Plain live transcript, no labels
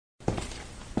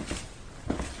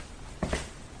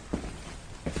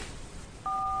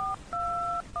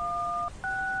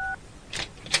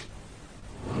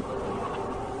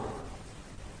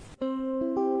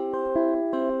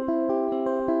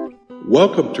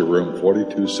Welcome to Room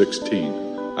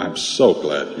 4216. I'm so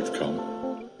glad you've come.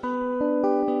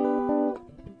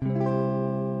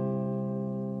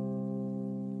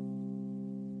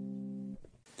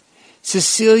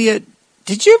 Cecilia,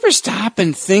 did you ever stop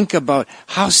and think about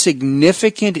how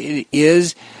significant it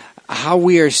is how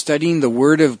we are studying the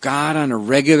Word of God on a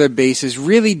regular basis,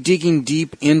 really digging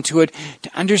deep into it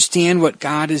to understand what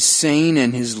God is saying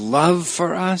and His love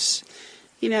for us?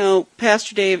 You know,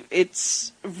 Pastor Dave,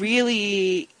 it's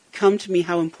really come to me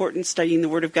how important studying the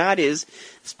Word of God is,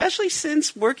 especially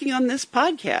since working on this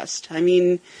podcast. I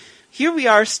mean, here we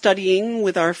are studying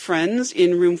with our friends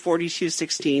in Room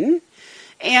 4216.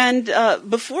 And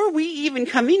before we even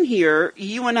come in here,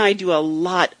 you and I do a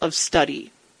lot of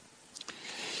study.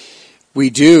 We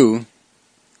do.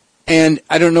 And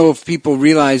I don't know if people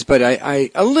realize, but I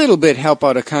a little bit help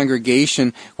out a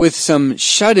congregation with some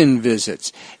shut-in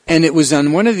visits. And it was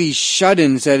on one of these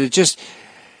shut-ins that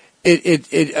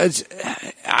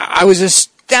I was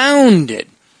astounded.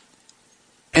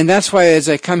 And that's why as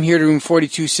I come here to Room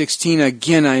 4216,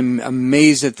 again, I'm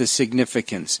amazed at the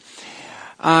significance.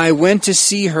 I went to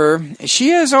see her. She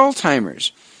has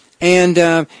Alzheimer's. And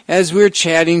as we were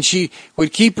chatting, she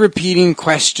would keep repeating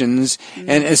questions.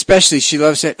 And especially she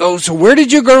loves that, oh, so where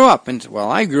did you grow up? And,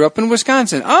 well, I grew up in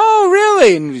Wisconsin. Oh,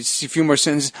 really? And a few more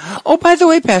sentences. Oh, by the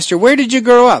way, Pastor, where did you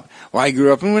grow up? Well, I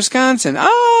grew up in Wisconsin.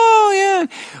 Oh, yeah.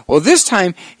 Well, this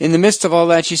time, in the midst of all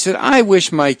that, she said, I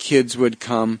wish my kids would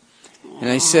come. And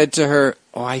I said to her,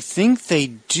 oh, I think they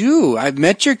do. I've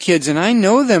met your kids, and I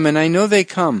know them, and I know they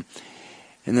come.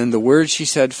 And then the words she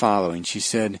said following, she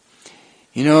said,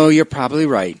 you know, you're probably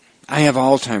right. I have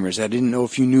Alzheimer's. I didn't know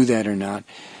if you knew that or not.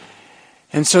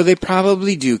 And so they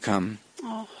probably do come.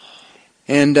 Oh.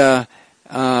 And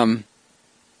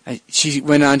she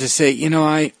went on to say, you know,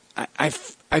 I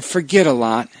forget a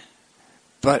lot,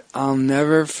 but I'll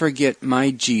never forget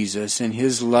my Jesus and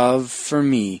His love for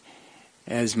me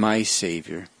as my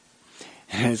Savior.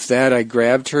 And at that, I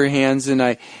grabbed her hands and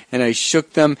I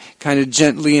shook them kind of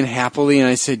gently and happily, and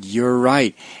I said, you're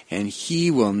right, and He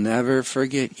will never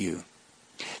forget you.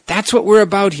 That's what we're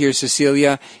about here,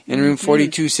 Cecilia, in Room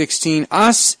 4216.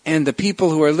 Us and the people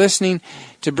who are listening,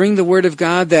 to bring the Word of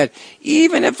God that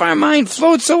even if our mind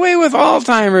floats away with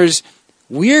Alzheimer's,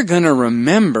 we're going to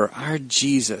remember our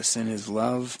Jesus and His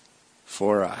love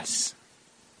for us.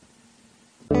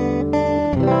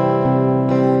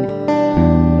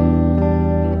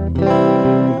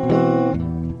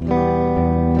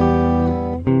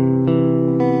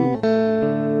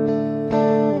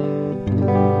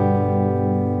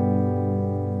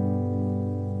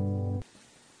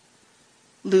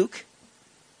 Luke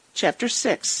chapter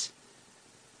 6.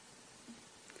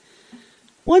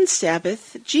 One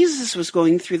Sabbath, Jesus was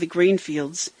going through the grain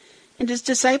fields, and His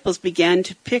disciples began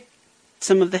to pick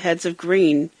some of the heads of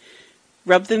grain,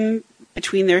 rub them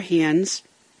between their hands,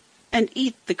 and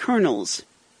eat the kernels.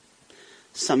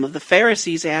 Some of the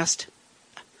Pharisees asked,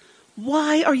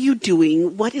 why are you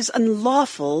doing what is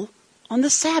unlawful on the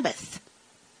Sabbath?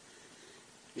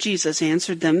 Jesus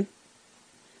answered them,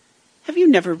 have you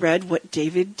never read what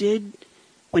David did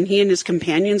when he and his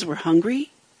companions were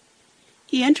hungry?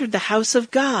 He entered the house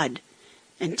of God,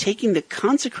 and taking the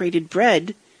consecrated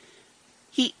bread,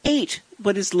 He ate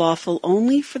what is lawful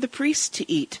only for the priests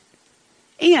to eat,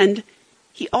 and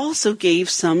He also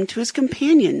gave some to His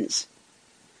companions.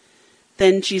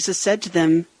 Then Jesus said to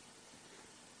them,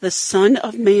 the Son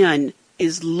of Man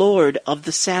is Lord of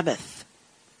the Sabbath.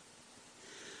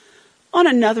 On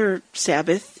another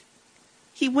Sabbath,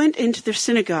 He went into their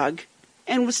synagogue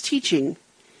and was teaching,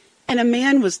 and a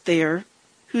man was there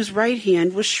whose right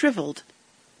hand was shriveled.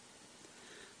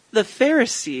 The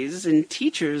Pharisees and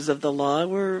teachers of the law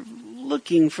were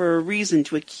looking for a reason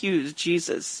to accuse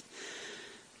Jesus,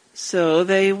 so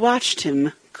they watched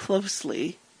Him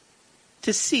closely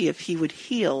to see if He would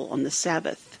heal on the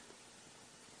Sabbath.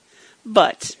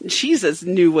 But Jesus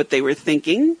knew what they were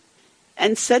thinking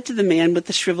and said to the man with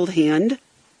the shriveled hand,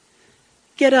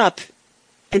 get up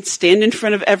and stand in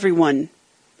front of everyone.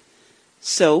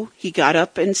 So he got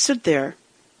up and stood there.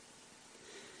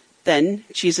 Then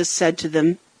Jesus said to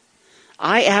them,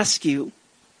 I ask you,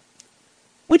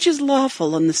 which is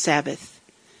lawful on the Sabbath,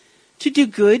 to do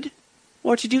good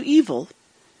or to do evil,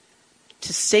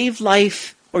 to save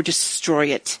life or destroy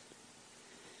it?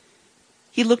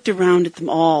 He looked around at them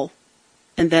all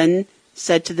and then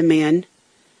said to the man,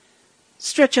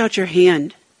 stretch out your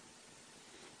hand.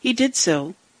 He did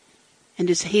so, and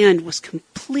his hand was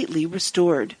completely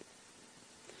restored.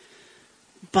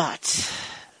 But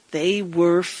they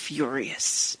were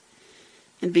furious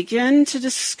and began to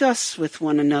discuss with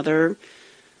one another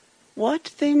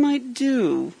what they might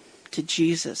do to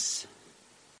Jesus.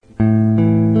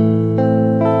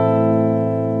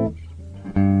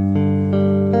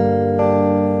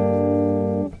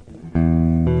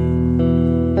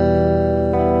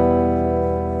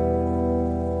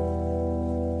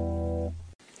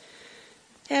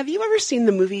 Have you ever seen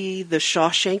the movie The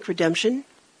Shawshank Redemption?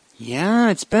 Yeah,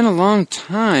 it's been a long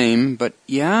time, but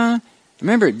yeah, I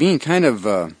remember it being kind of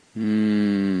rough,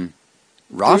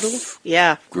 Brutal?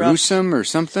 Yeah, gruesome, or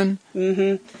something.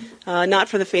 Not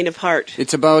for the faint of heart.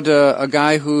 It's about a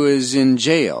guy who is in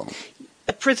jail.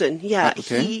 A prison, yeah.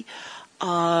 Okay. He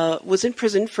was in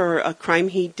prison for a crime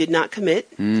he did not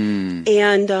commit. Mm.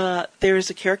 And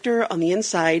there's a character on the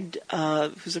inside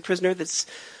who's a prisoner that's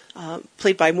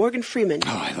played by Morgan Freeman. Oh,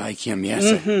 I like him,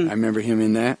 yes. I remember him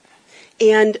in that.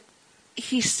 And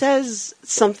he says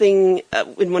something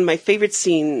in one of my favorite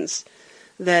scenes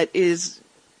that is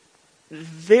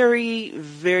very,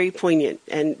 very poignant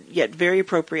and yet very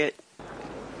appropriate.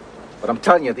 But I'm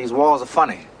telling you, these walls are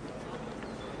funny.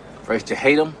 First you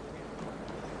hate them,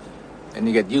 then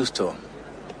you get used to them.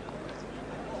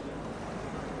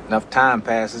 Enough time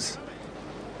passes,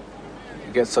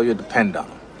 you get so you depend on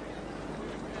them.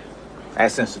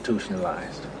 That's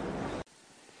institutionalized.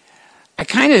 I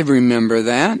kind of remember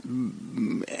that.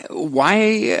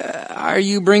 Why are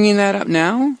you bringing that up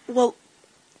now? Well,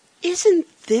 isn't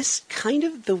this kind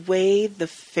of the way the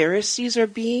Pharisees are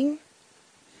being?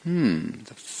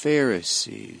 The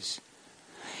Pharisees.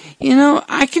 You know,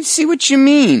 I can see what you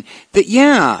mean. That,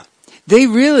 yeah, they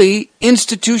really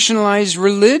institutionalized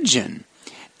religion.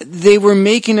 They were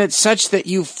making it such that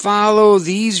you follow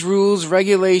these rules,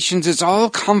 regulations, it's all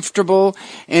comfortable,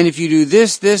 and if you do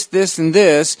this, this, this, and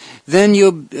this, then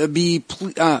you'll be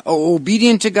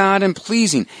obedient to God and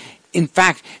pleasing. In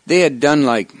fact, they had done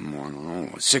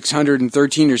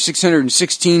 613 or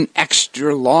 616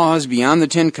 extra laws beyond the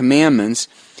Ten Commandments,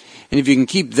 and if you can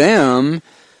keep them,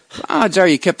 odds are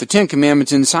you kept the Ten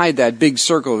Commandments inside that big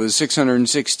circle of the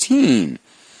 616.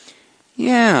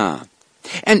 Yeah.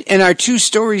 And our two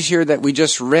stories here that we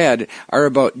just read are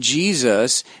about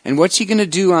Jesus, and what's he going to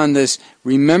do on this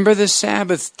Remember the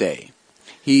Sabbath day?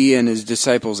 He and his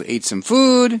disciples ate some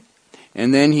food,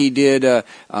 and then he did a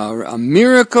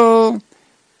miracle,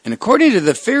 and according to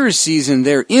the Pharisees and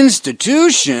their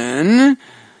institution,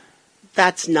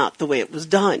 that's not the way it was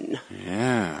done.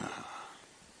 Yeah.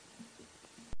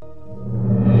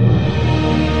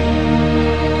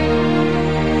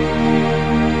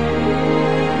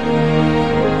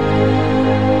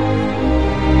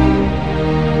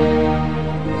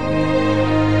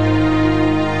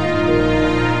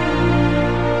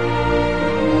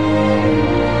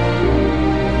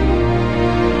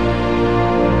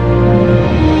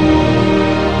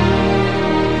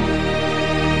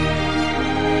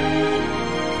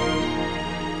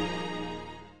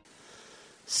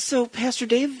 So, Pastor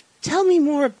Dave, tell me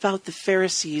more about the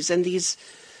Pharisees and these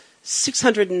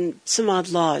 600 and some odd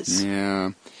laws.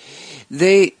 Yeah.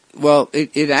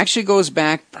 It actually goes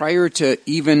back prior to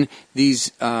even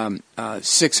these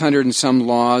 600 and some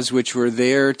laws, which were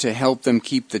there to help them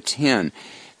keep the 10.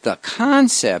 The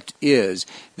concept is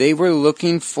they were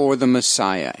looking for the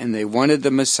Messiah, and they wanted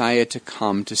the Messiah to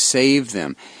come to save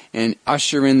them and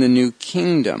usher in the new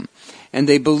kingdom. And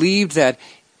they believed that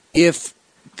if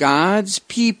God's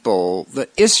people, the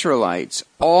Israelites,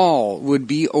 all would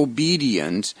be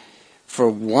obedient for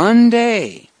one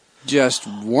day, just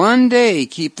one day,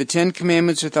 keep the 10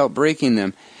 Commandments without breaking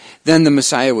them, then the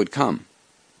Messiah would come.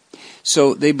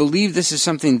 So they believed this is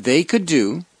something they could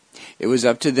do. It was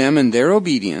up to them and their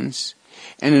obedience.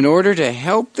 And in order to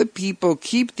help the people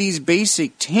keep these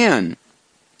basic 10,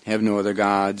 have no other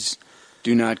gods,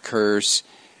 do not curse,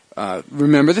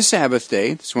 remember the Sabbath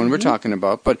day, that's one we're talking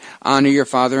about, but honor your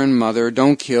father and mother,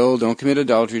 don't kill, don't commit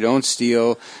adultery, don't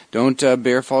steal, don't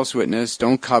bear false witness,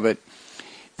 don't covet.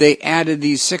 They added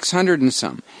these 600 and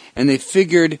some, and they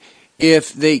figured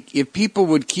if people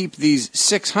would keep these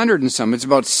 600 and some, it's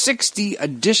about 60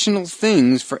 additional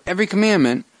things for every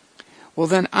commandment, well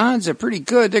then odds are pretty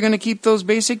good they're going to keep those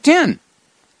basic 10.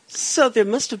 So there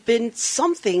must have been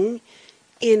something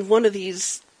in one of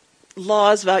these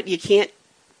laws about you can't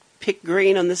pick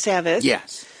grain on the Sabbath.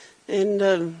 Yes. And,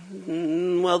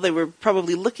 they were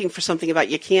probably looking for something about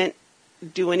you can't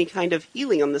do any kind of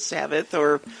healing on the Sabbath,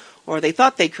 or they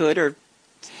thought they could, or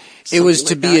it was like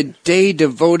to be a day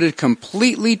devoted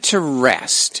completely to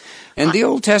rest. And the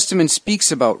Old Testament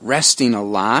speaks about resting a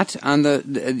lot,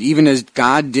 even as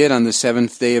God did on the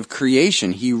seventh day of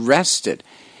creation. He rested.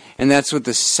 And that's what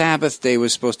the Sabbath day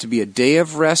was supposed to be, a day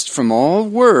of rest from all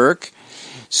work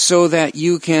so that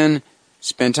you can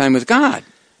spend time with God.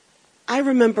 I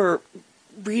remember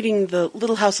reading the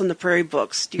Little House on the Prairie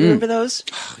books. Do you remember those?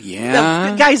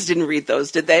 Yeah. The guys didn't read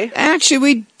those, did they? Actually,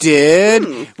 we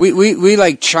did. We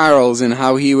like Charles and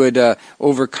how he would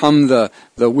overcome the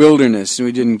wilderness.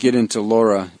 We didn't get into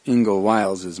Laura Ingalls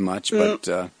Wilder as much,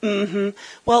 but...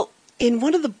 Well, in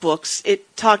one of the books,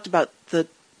 it talked about the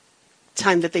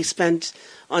time that they spent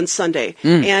on Sunday.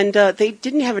 And they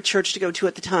didn't have a church to go to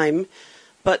at the time,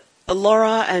 but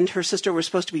Laura and her sister were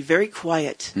supposed to be very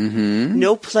quiet.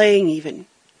 No playing even.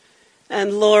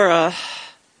 And Laura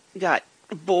got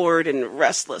bored and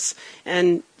restless.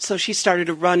 And so she started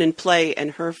to run and play,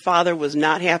 and her father was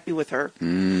not happy with her.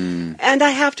 And I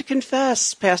have to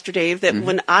confess, Pastor Dave, that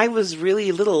when I was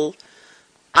really little,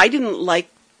 I didn't like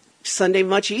Sunday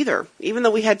much either. Even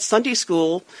though we had Sunday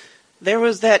school, there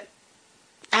was that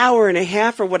hour and a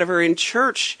half or whatever in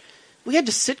church. We had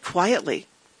to sit quietly.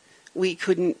 We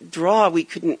couldn't draw. We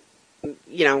couldn't,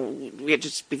 we had to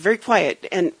just be very quiet.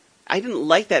 And I didn't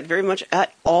like that very much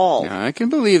at all. I can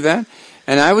believe that.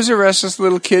 And I was a restless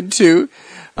little kid, too.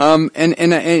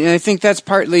 And I think that's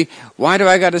partly, why do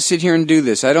I got to sit here and do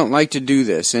this? I don't like to do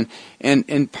this.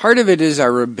 And part of it is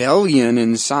our rebellion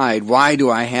inside. Why do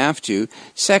I have to?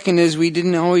 Second is we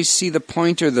didn't always see the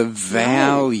point or the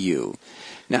value.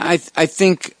 Now, I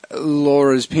think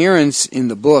Laura's parents in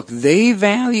the book, they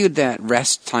valued that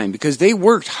rest time because they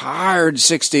worked hard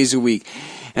 6 days a week.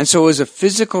 And so it was a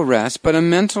physical rest, but a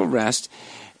mental rest.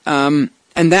 And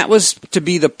that was to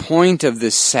be the point of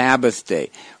this Sabbath day.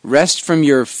 Rest from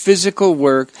your physical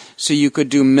work so you could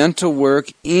do mental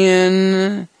work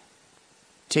in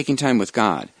taking time with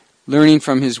God, learning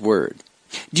from His Word.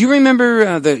 Do you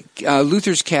remember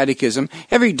Luther's catechism?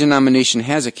 Every denomination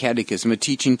has a catechism, a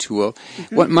teaching tool.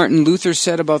 What Martin Luther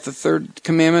said about the third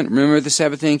commandment, remember the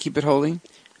Sabbath day and keep it holy?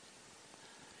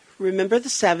 Remember the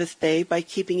Sabbath day by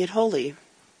keeping it holy.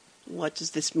 What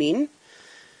does this mean?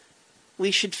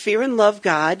 We should fear and love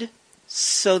God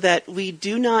so that we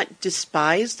do not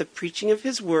despise the preaching of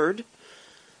His Word,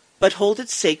 but hold it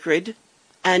sacred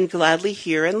and gladly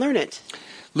hear and learn it.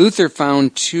 Luther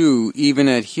found, too, even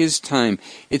at his time,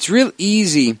 it's real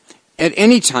easy at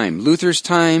any time, Luther's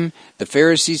time, the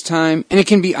Pharisees' time, and it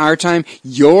can be our time,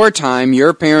 your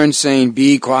parents saying,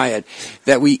 be quiet,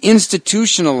 that we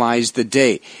institutionalize the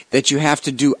day, that you have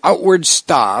to do outward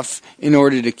stuff in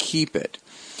order to keep it.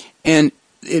 And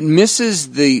it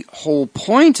misses the whole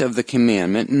point of the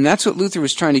commandment, and that's what Luther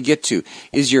was trying to get to,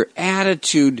 is your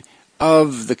attitude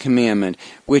of the commandment,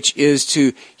 which is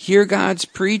to hear God's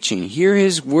preaching, hear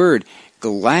His Word,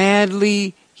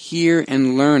 gladly hear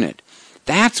and learn it.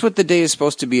 That's what the day is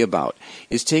supposed to be about,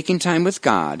 is taking time with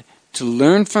God, to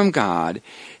learn from God,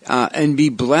 and be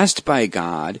blessed by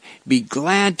God, be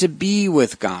glad to be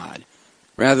with God,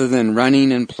 rather than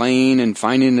running and playing and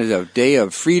finding it a day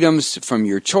of freedoms from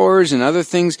your chores and other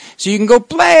things, so you can go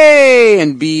play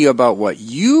and be about what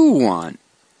you want,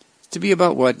 to be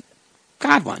about what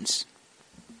God wants.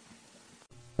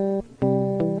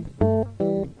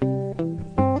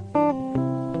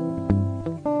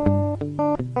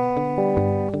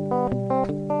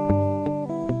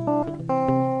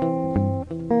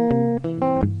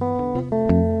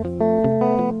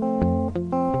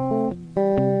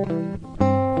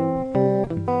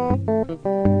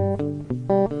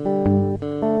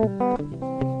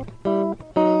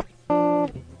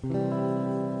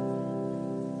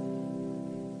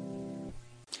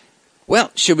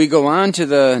 Well, should we go on to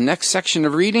the next section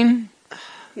of reading?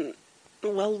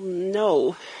 Well,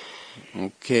 no.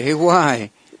 Okay,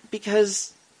 why?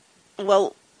 Because,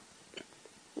 well,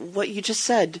 what you just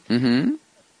said.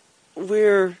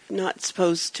 We're not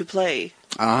supposed to play.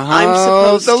 I'm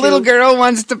supposed the little girl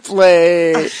wants to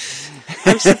play.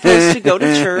 I'm supposed to go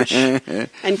to church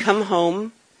and come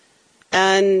home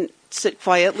and sit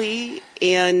quietly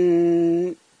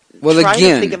and try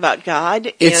to think about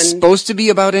God. It's supposed to be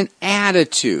about an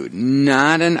attitude,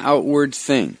 not an outward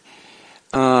thing.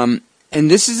 And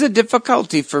this is a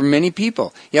difficulty for many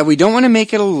people. Yeah, we don't want to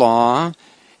make it a law,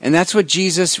 and that's what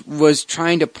Jesus was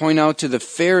trying to point out to the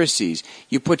Pharisees.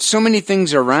 You put so many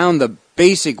things around the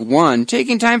basic one,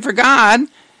 taking time for God,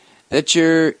 that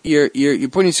you're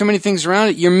putting so many things around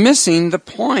it, you're missing the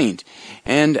point.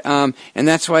 And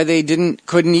that's why they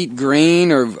couldn't eat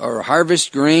grain or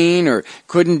harvest grain or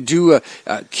couldn't do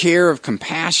a care of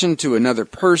compassion to another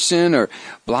person or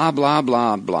blah, blah,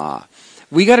 blah, blah.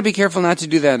 We got to be careful not to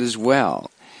do that as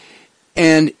well.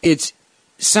 And it's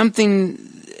something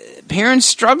parents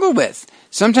struggle with.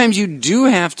 Sometimes you do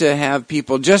have to have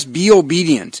people just be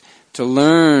obedient to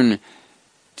learn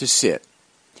to sit.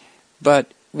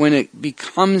 But when it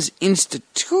becomes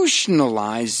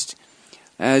institutionalized,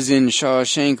 as in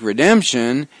Shawshank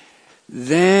Redemption,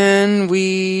 then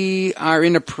we are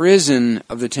in a prison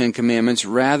of the Ten Commandments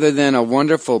rather than a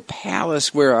wonderful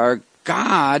palace where our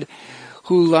God,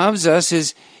 who loves us,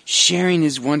 is sharing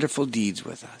his wonderful deeds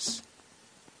with us.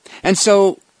 And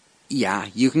so, yeah,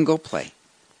 you can go play.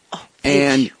 Oh,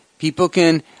 and people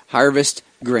can harvest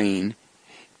grain.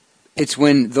 It's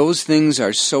when those things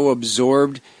are so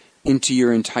absorbed into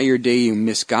your entire day you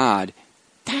miss God.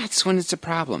 That's when it's a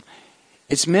problem.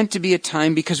 It's meant to be a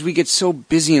time, because we get so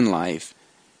busy in life,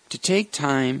 to take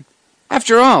time.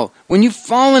 After all, when you've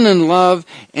fallen in love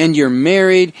and you're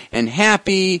married and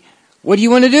happy, what do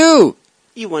you want to do?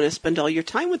 You want to spend all your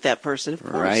time with that person, of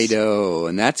course. Righto.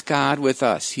 And that's God with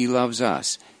us. He loves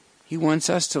us. He wants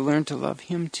us to learn to love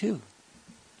him too.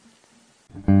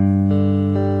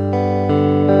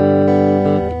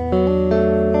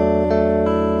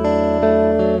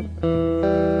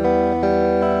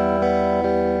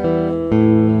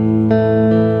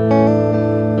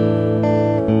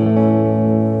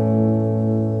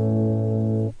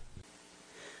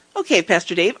 Okay,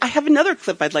 Pastor Dave, I have another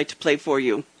clip I'd like to play for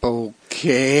you.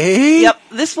 Okay. Yep,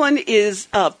 this one is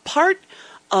part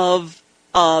of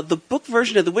the book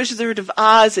version of The Wizard of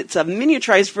Oz. It's a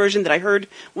miniaturized version that I heard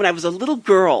when I was a little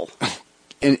girl.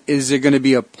 And is there going to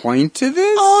be a point to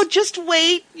this? Oh, just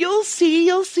wait. You'll see,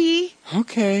 you'll see.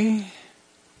 Okay.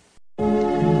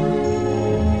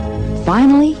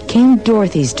 Finally came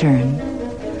Dorothy's turn.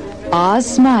 Oz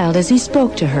smiled as he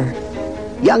spoke to her.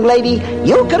 Young lady,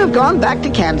 you could have gone back to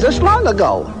Kansas long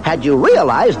ago, had you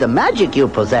realized the magic you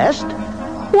possessed.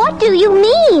 What do you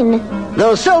mean?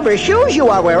 Those silver shoes you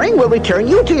are wearing will return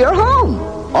you to your home.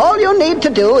 All you need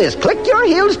to do is click your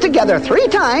heels together 3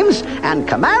 times and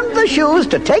command the shoes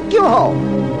to take you home.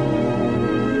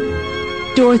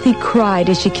 Dorothy cried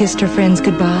as she kissed her friends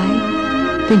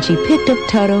goodbye. Then she picked up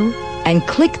Tutto and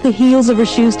clicked the heels of her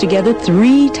shoes together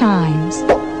 3 times.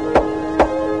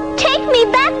 Take me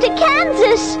back to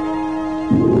Kansas!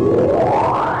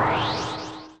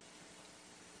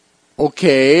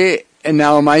 Okay, and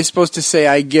now am I supposed to say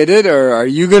I get it, or are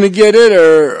you going to get it,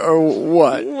 or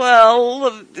what?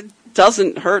 Well, it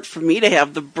doesn't hurt for me to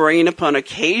have the brain upon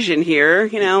occasion here.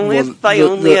 You know, Well, if I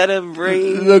only had a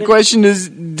brain. The question is,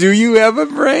 do you have a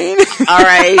brain? All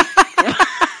right.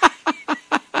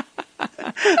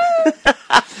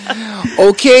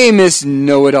 Okay, Miss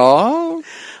Know-It-All.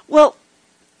 Well,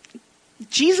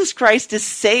 Jesus Christ is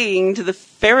saying to the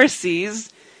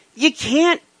Pharisees, you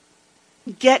can't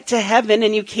get to heaven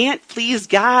and you can't please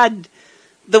God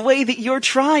the way that you're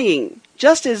trying.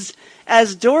 Just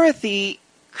as Dorothy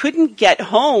couldn't get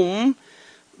home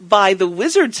by the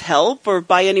wizard's help or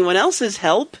by anyone else's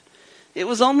help, it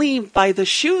was only by the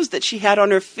shoes that she had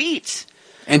on her feet.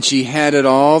 And she had it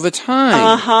all the time.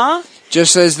 Uh-huh.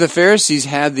 Just as the Pharisees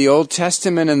had the Old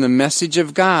Testament and the message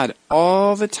of God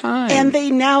all the time. And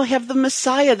they now have the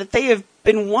Messiah that they have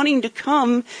been wanting to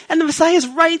come, and the Messiah is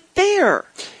right there.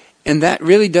 And that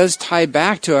really does tie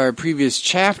back to our previous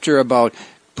chapter about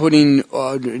putting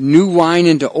new wine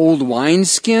into old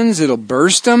wineskins. It'll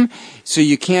burst them. So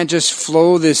you can't just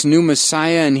flow this new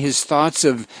Messiah and his thoughts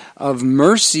of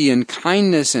mercy and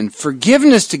kindness and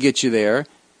forgiveness to get you there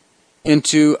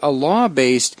into a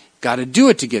law-based, got to do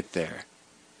it to get there.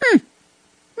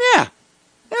 Yeah,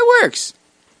 that works.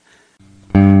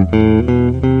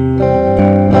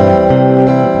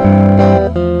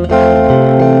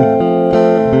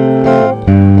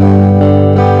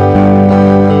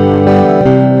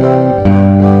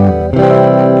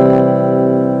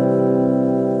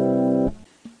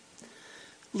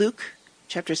 Luke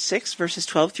chapter 6, verses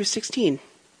 12 through 16.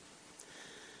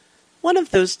 One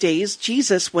of those days,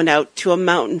 Jesus went out to a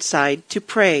mountainside to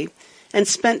pray and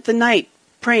spent the night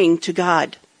praying to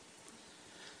God.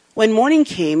 When morning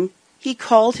came, he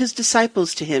called his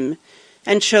disciples to him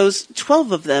and chose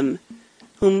 12 of them,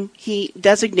 whom he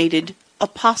designated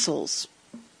apostles.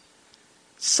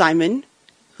 Simon,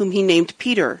 whom he named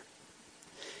Peter,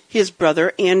 his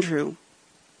brother Andrew,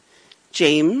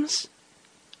 James,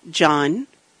 John,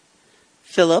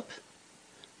 Philip,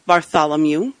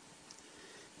 Bartholomew,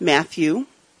 Matthew,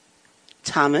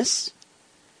 Thomas,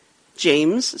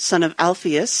 James, son of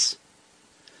Alphaeus,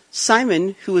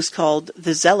 Simon, who was called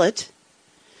the Zealot,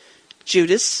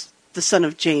 Judas, the son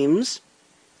of James,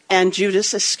 and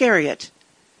Judas Iscariot,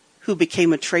 who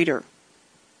became a traitor.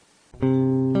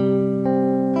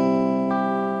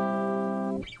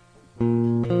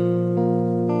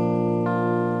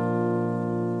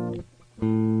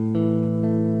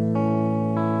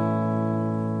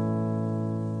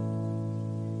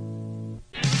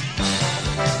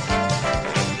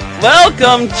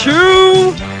 Welcome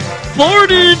to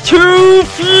 42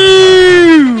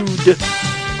 Feud!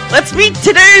 Let's meet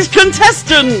today's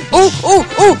contestant.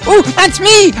 Oh, that's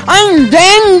me. I'm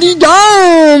Dandy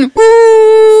Don.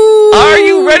 Ooh. Are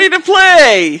you ready to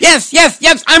play? Yes,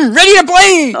 I'm ready to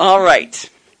play. All right.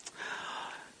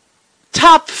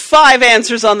 Top 5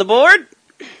 answers on the board.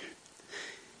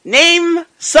 Name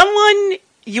someone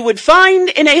you would find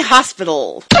in a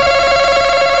hospital.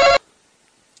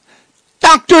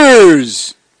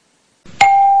 Doctors.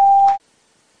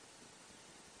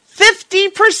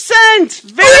 50%.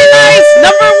 Very nice.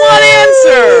 Number 1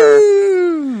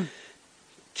 answer.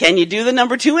 Can you do the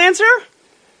number 2 answer?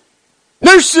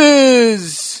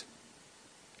 Nurses.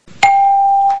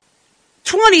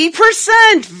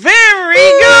 20%. Very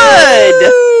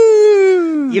good.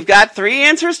 You've got 3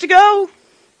 answers to go.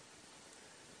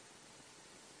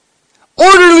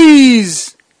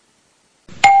 Orderlies.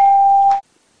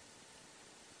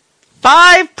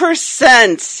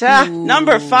 5%.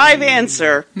 Number 5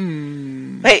 answer.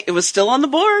 Hey, it was still on the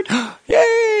board.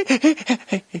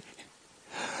 Yay!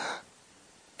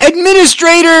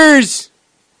 Administrators.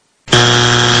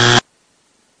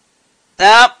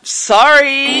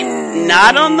 Sorry.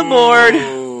 Not on the board.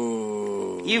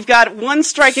 You've got 1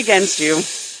 strike against you.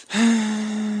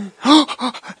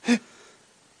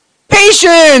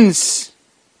 Patience.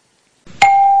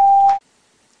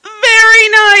 Very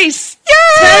nice.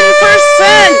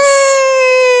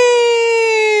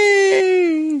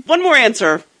 10%. 1 more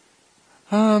answer.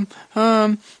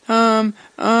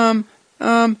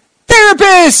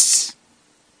 Therapists.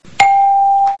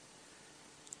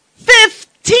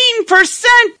 15%.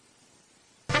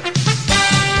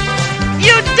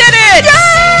 You did it!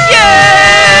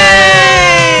 Yay!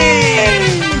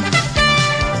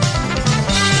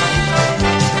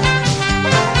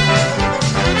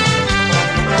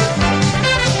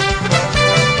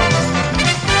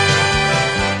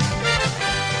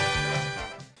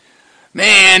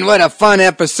 Man, what a fun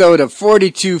episode of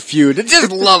 42 Feud. I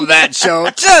just love that show.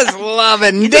 Just love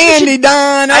it. And Dandy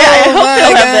Don. I hope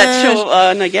they'll my have that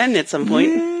gosh. show again at some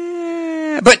point.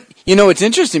 Yeah. But, you know, it's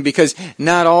interesting because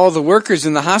not all the workers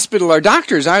in the hospital are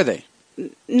doctors, are they?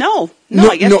 No,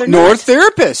 I guess they're nor not.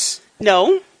 therapists.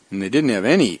 No. And they didn't have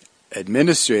any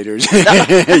administrators. That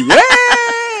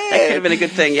could have been a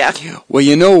good thing, yeah. Well,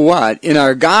 you know what? In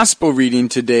our gospel reading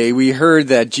today, we heard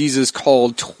that Jesus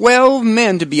called 12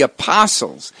 men to be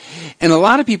apostles. And a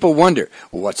lot of people wonder,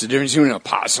 well, what's the difference between an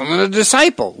apostle and a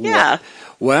disciple? Yeah.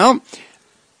 Well,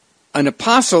 an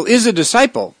apostle is a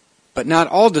disciple, but not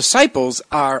all disciples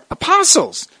are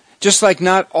apostles. Just like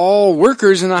not all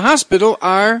workers in a hospital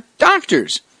are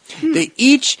doctors. They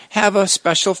each have a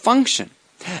special function.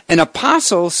 An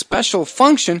apostle's special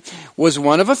function was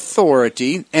one of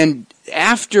authority, and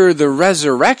after the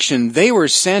resurrection, they were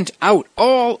sent out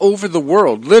all over the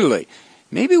world, literally.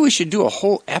 Maybe we should do a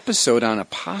whole episode on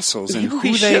apostles and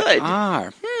who they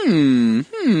are.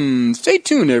 Stay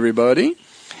tuned, everybody.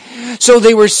 So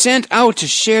they were sent out to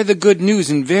share the good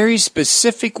news in very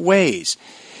specific ways.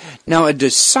 Now, a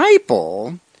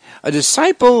disciple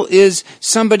is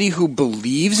somebody who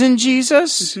believes in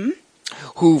Jesus,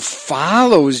 who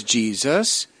follows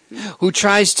Jesus, who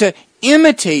tries to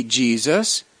imitate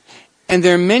Jesus. And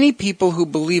there are many people who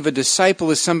believe a disciple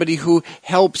is somebody who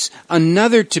helps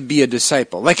another to be a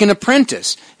disciple, like an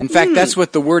apprentice. In fact, that's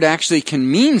what the word actually can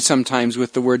mean sometimes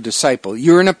with the word disciple.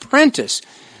 You're an apprentice.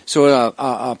 So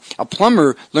a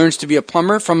plumber learns to be a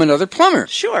plumber from another plumber.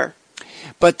 Sure.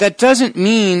 But that doesn't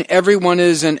mean everyone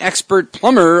is an expert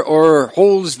plumber or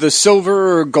holds the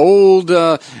silver or gold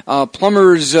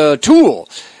plumber's tool.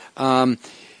 And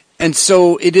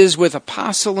so it is with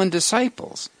apostle and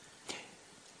disciples.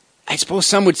 I suppose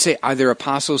some would say, are there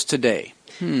apostles today?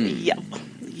 Yeah.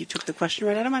 You took the question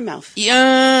right out of my mouth.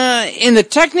 Yeah, in the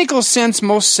technical sense,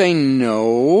 most say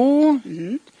no.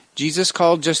 Jesus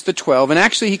called just the 12, and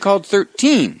actually he called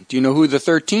 13. Do you know who the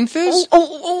 13th is?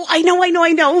 Oh, I know.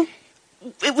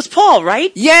 It was Paul,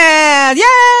 right? Yeah,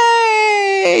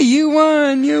 yay! You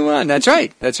won. That's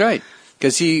right.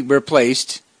 Because he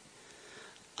replaced...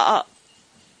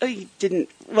 He didn't...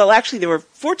 Well, actually, there were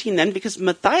 14 then, because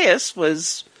Matthias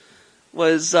was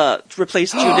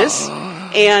replaced Judas,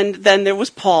 and then there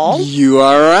was Paul. You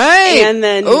are right. And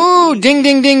then... Oh, ding,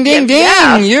 ding, ding, ding, ding.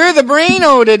 Yeah. You're the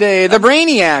braino today. The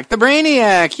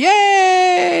brainiac.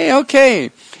 Yay! Okay.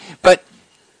 But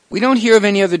we don't hear of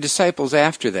any other disciples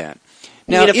after that.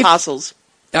 Now, apostles.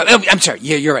 I'm sorry.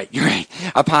 Yeah, you're right.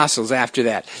 Apostles after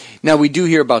that. Now, we do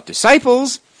hear about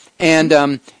disciples,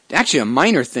 and actually a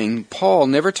minor thing, Paul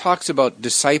never talks about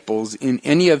disciples in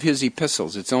any of his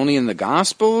epistles. It's only in the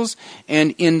Gospels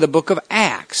and in the book of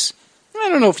Acts. And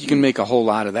don't know if you can make a whole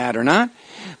lot of that or not.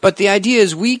 But the idea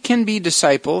is we can be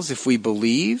disciples if we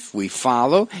believe, we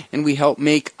follow, and we help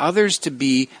make others to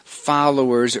be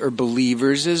followers or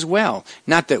believers as well.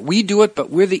 Not that we do it, but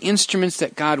we're the instruments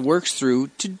that God works through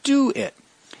to do it.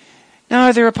 Now,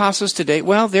 are there apostles today?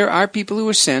 Well, there are people who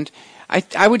are sent.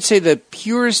 I would say in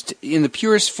the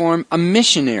purest form, a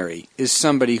missionary is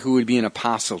somebody who would be an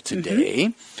apostle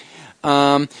today.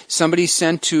 Somebody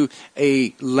sent to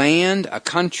a land, a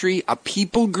country, a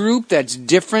people group that's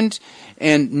different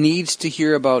and needs to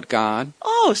hear about God.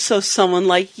 Oh, so someone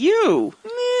like you.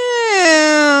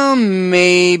 Well,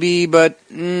 maybe, but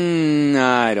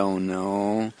I don't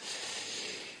know.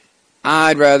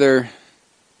 I'd rather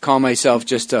call myself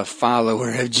just a follower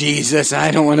of Jesus.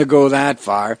 I don't want to go that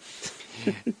far.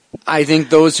 I think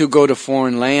those who go to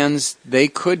foreign lands, they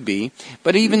could be.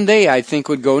 But even they, I think,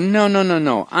 would go,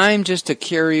 no. I'm just a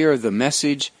carrier of the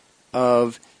message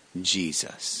of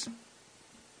Jesus.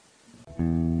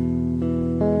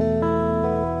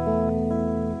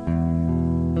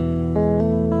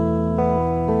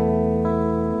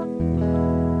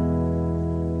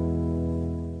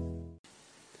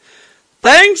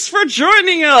 Thanks for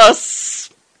joining us.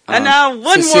 And now one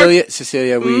more.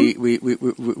 Cecilia,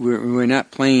 we're not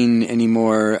playing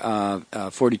anymore.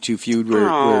 42 Feud.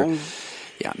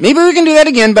 Yeah, maybe we can do that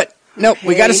again, but no,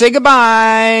 we got to say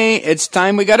goodbye. It's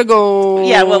time. We got to go.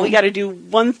 Yeah, well, we got to do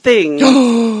one thing.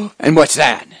 And what's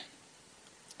that?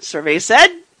 Survey said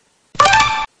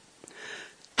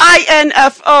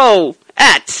INFO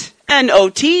at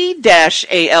NOT-ALONE.net.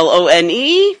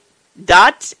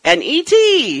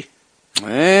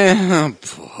 Oh,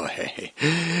 boy.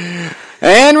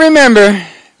 And remember,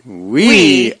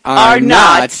 we are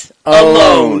not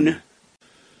alone.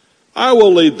 I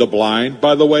will lead the blind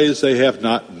by the ways they have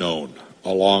not known.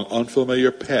 Along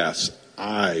unfamiliar paths,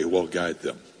 I will guide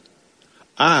them.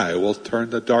 I will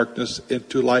turn the darkness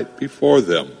into light before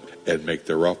them and make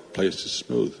the rough places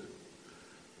smooth.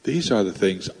 These are the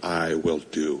things I will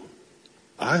do.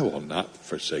 I will not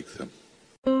forsake them.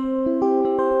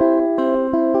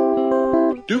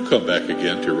 Do come back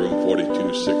again to room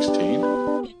 4216.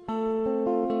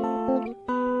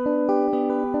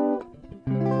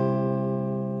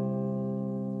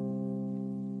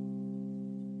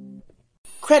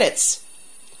 Credits: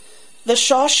 The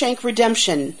Shawshank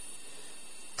Redemption,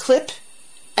 clip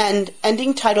and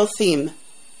ending title theme.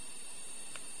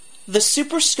 The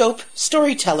Super Scope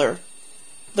Storyteller,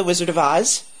 The Wizard of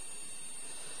Oz.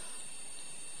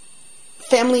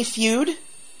 Family Feud,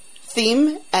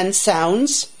 theme and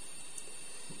sounds.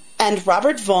 And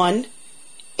Robert Vaughn,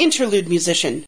 interlude musician.